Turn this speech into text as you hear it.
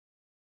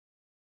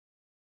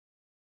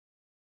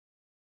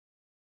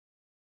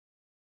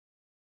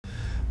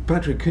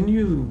Patrick, can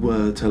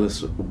you tell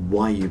us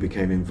why you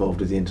became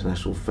involved with the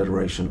International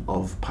Federation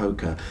of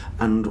Poker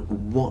and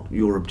what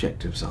your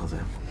objectives are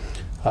there?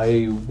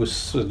 I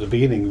was at the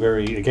beginning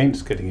very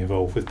against getting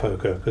involved with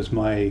poker because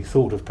my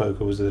thought of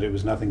poker was that it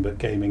was nothing but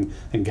gaming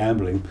and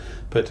gambling.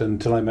 But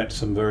until I met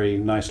some very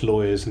nice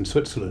lawyers in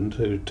Switzerland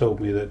who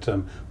told me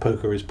that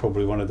poker is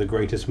probably one of the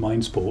greatest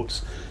mind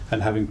sports,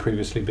 and having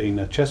previously been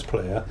a chess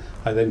player,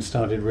 I then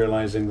started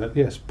realizing that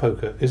yes,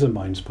 poker is a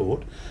mind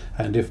sport,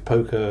 and if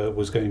poker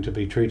was going to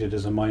be treated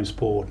as a mind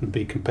sport and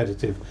be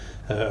competitive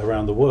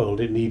around the world,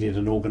 it needed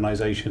an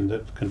organization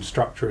that can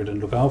structure it and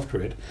look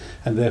after it.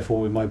 And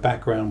therefore, with my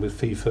background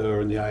with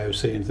FIFA and the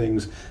IOC and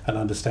things, and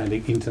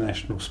understanding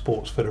international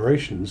sports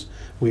federations,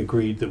 we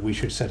agreed that we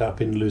should set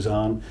up in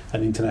Lausanne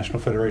an International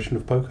Federation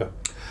of Poker.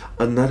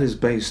 And that is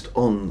based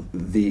on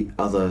the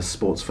other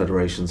sports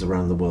federations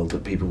around the world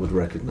that people would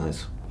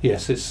recognize?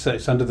 Yes,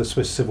 it's under the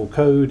Swiss Civil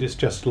Code. It's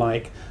just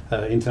like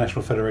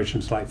international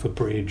federations like for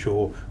bridge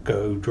or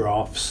Go,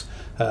 drafts.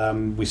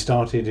 We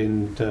started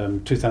in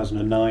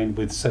 2009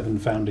 with 7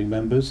 founding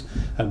members,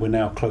 and we're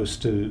now close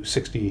to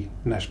 60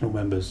 national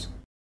members.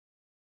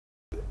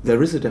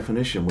 There is a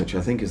definition, which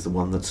I think is the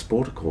one that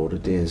Sport Accord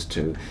adheres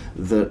to,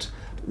 that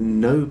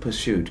no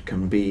pursuit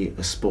can be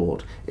a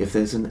sport if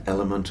there's an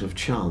element of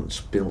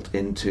chance built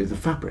into the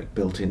fabric,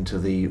 built into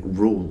the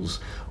rules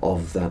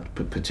of that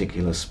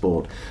particular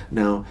sport.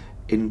 Now,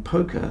 in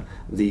poker,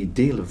 the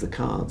deal of the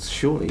cards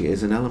surely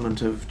is an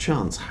element of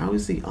chance. How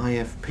is the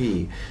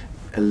IFP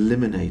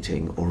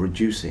eliminating or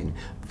reducing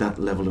that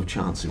level of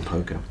chance in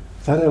poker?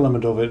 That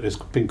element of it has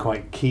been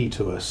quite key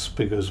to us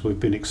because we've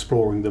been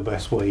exploring the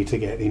best way to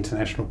get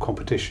international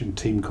competition,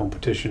 team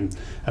competition,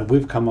 and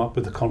we've come up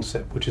with a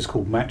concept which is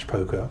called match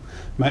poker.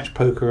 Match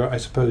poker, I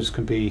suppose,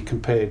 can be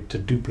compared to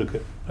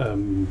duplicate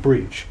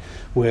bridge,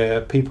 where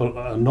people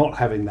are not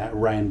having that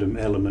random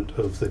element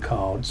of the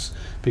cards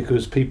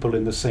because people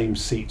in the same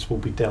seats will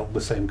be dealt the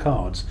same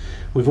cards.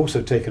 We've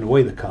also taken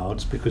away the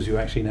cards because you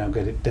actually now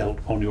get it dealt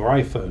on your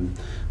iPhone.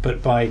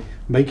 But by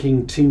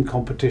making team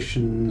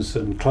competitions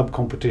and club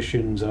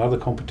competitions and other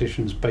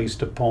competitions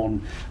based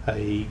upon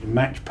a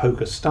match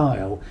poker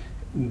style,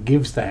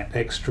 gives that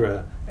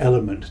extra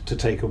element to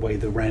take away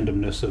the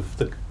randomness of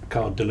the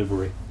card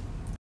delivery.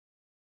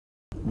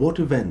 What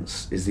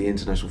events is the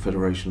International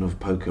Federation of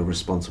Poker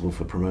responsible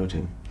for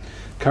promoting?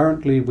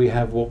 Currently we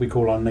have what we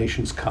call our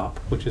Nations Cup,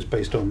 which is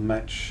based on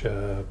match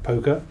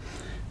poker.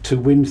 To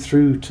win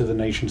through to the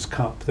Nations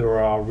Cup, there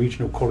are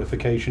regional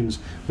qualifications.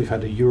 We've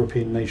had a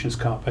European Nations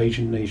Cup,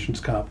 Asian Nations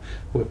Cup.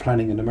 We're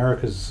planning an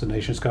America's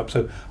Nations Cup.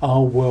 So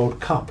our World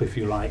Cup, if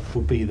you like,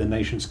 will be the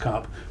Nations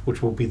Cup,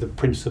 which will be the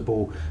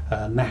principal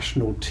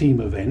national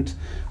team event.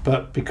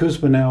 But because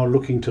we're now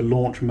looking to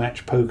launch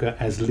match poker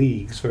as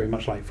leagues, very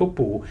much like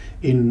football,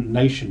 in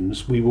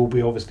nations, we will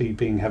be obviously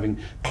having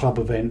club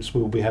events,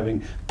 we'll be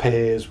having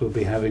pairs, we'll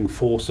be having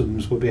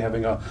foursomes, we'll be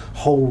having a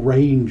whole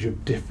range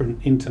of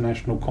different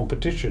international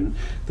competitions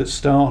that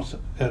start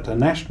at a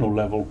national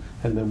level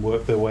and then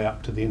work their way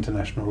up to the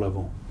international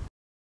level.